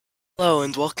Hello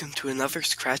and welcome to another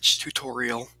Scratch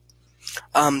tutorial.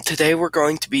 Today we're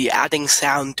going to be adding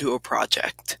sound to a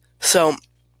project. So,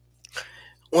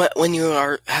 when you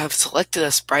have selected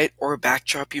a sprite or a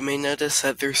backdrop, you may notice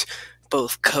that there's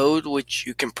both code, which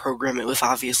you can program it with,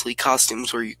 obviously,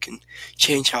 costumes where you can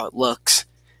change how it looks,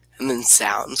 and then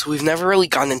sounds. We've never really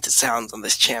gone into sounds on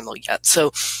this channel yet,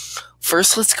 so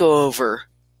first let's go over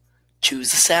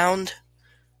choose a sound.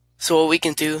 So what we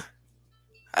can do,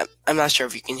 I'm not sure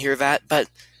if you can hear that, but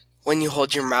when you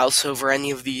hold your mouse over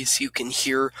any of these, you can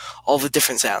hear all the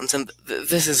different sounds, and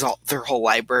this is their whole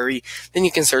library. Then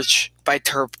you can search by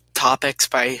topics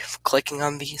by clicking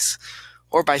on these,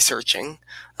 or by searching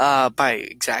by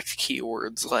exact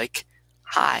keywords like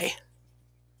hi.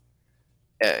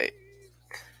 It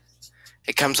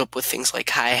comes up with things like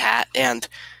hi-hat and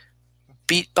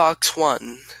beatbox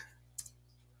 1.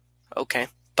 Okay,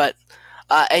 but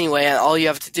anyway, all you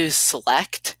have to do is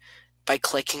select by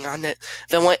clicking on it.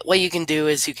 Then what you can do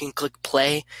is you can click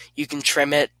play. You can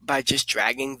trim it by just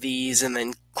dragging these and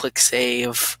then click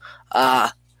save.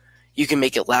 You can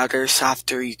make it louder,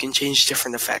 softer. You can change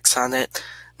different effects on it.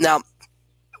 Now,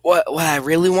 what I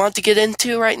really want to get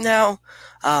into right now,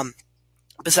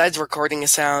 besides recording a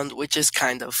sound, which is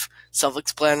kind of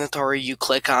self-explanatory, you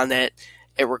click on it,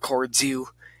 it records you.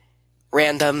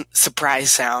 Random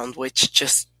surprise sound, which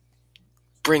just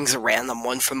brings a random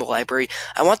one from the library.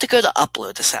 I want to go to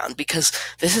upload a sound because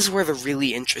this is where the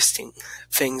really interesting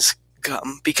things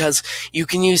come, because you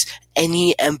can use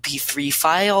any MP3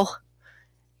 file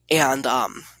and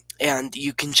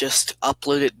you can just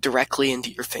upload it directly into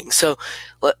your thing. So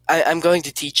I'm going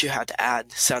to teach you how to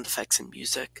add sound effects and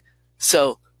music.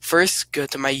 So first, go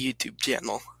to my YouTube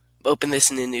channel. Open this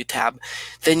in a new tab.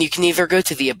 Then you can either go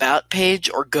to the About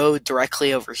page or go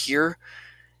directly over here.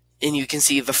 And you can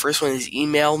see the first one is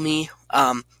email me.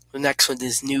 The next one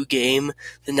is new game.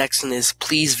 The next one is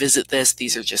please visit this.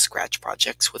 These are just Scratch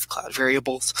projects with cloud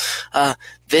variables.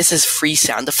 This is free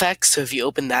sound effects. So if you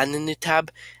open that in a new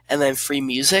tab, and then free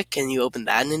music, and you open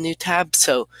that in a new tab.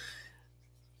 So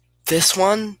this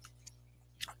one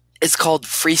is called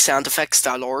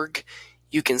freesoundeffects.org.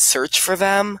 You can search for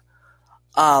them.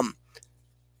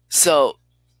 So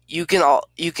you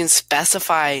can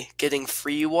specify getting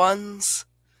free ones.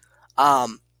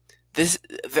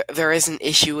 There is an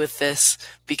issue with this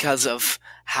because of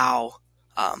how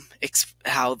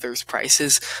there's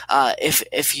prices.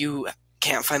 If you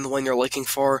can't find the one you're looking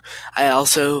for, I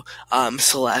also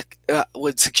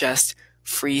would suggest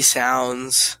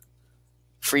freesounds.org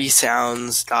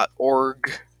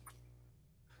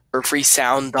or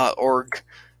freesound.org.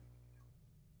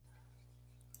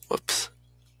 Whoops.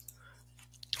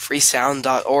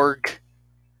 freesound.org,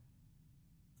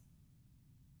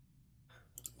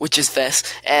 which is this.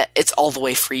 It's all the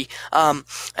way free. And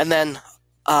then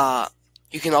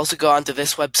you can also go onto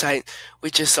this website,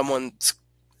 which is someone's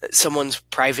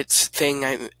private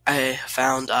thing I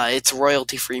found. It's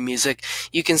royalty-free music.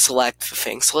 You can select the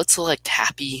thing. So let's select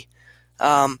happy.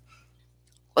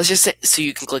 Let's just say, so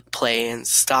you can click play and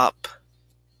stop.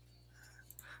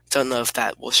 Don't know if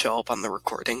that will show up on the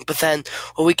recording. But then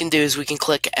what we can do is we can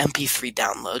click MP3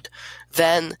 download.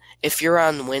 Then if you're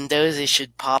on Windows, it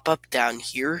should pop up down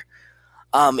here.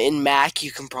 In Mac, you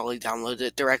can probably download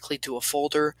it directly to a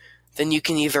folder. Then you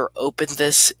can either open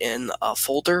this in a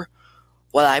folder.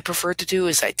 What I prefer to do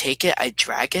is I take it, I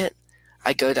drag it,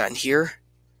 I go down here,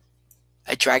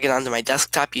 I drag it onto my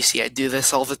desktop. You see I do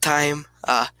this all the time.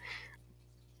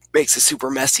 Makes it super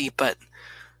messy, but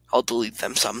I'll delete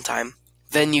them sometime.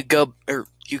 Then you go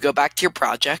back to your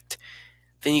project.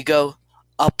 Then you go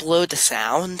upload a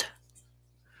sound.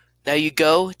 Now you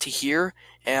go to here,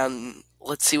 and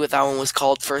let's see what that one was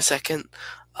called for a second.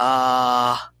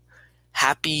 Let's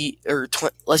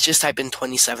just type in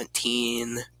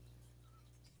 2017.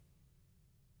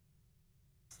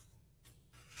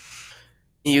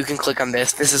 You can click on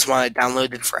this. This is one I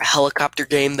downloaded for a helicopter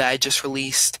game that I just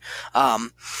released.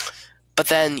 But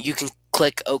then you can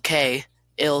click OK.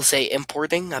 It'll say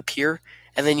importing up here,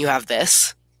 and then you have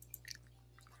this.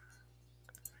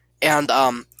 And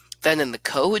then in the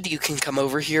code, you can come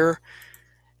over here,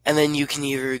 and then you can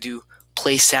either do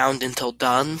play sound until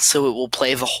done, so it will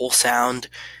play the whole sound,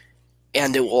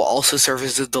 and it will also serve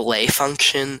as a delay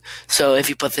function. So if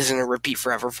you put this in a repeat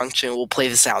forever function, it will play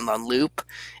the sound on loop.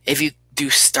 If you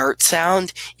do start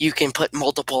sound, you can put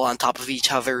multiple on top of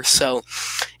each other. So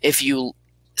if you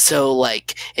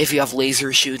have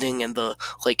laser shooting and the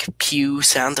pew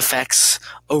sound effects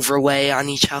overlay on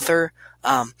each other,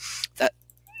 that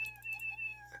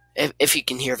if you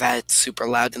can hear that, it's super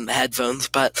loud in the headphones.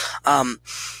 But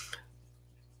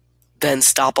then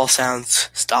stop all sounds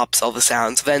stops all the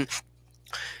sounds. Then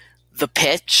the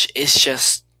pitch is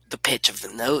just the pitch of the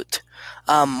note.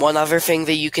 One other thing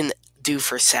that you can do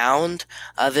for sound,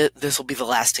 this will be the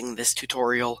last thing in this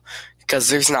tutorial, because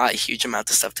there's not a huge amount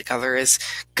of stuff to cover, is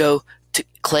go to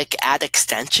click Add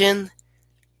Extension,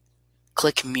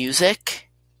 click Music,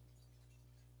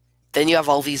 then you have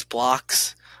all these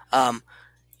blocks.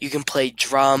 You can play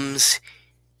drums,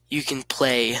 you can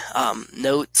play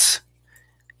notes,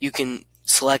 you can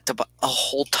select a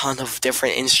whole ton of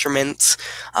different instruments,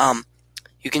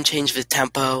 you can change the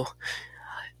tempo,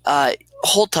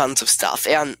 whole tons of stuff.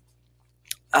 And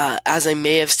as I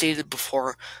may have stated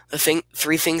before,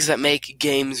 three things that make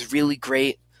games really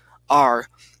great are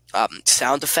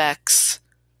sound effects,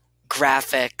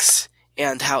 graphics,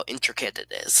 and how intricate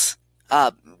it is.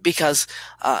 Because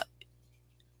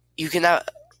you can have,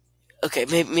 okay,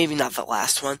 maybe not the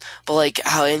last one, but like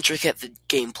how intricate the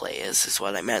gameplay is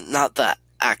what I meant, not the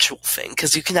actual thing.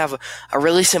 Because you can have a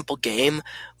really simple game,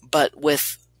 but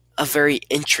with a very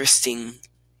interesting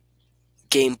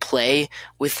gameplay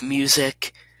with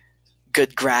music,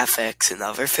 good graphics, and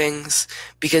other things.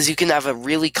 Because you can have a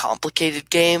really complicated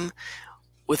game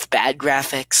with bad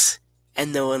graphics,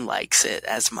 and no one likes it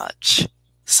as much.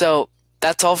 So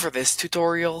that's all for this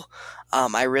tutorial.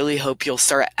 I really hope you'll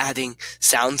start adding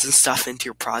sounds and stuff into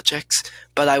your projects,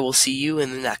 but I will see you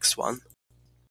in the next one.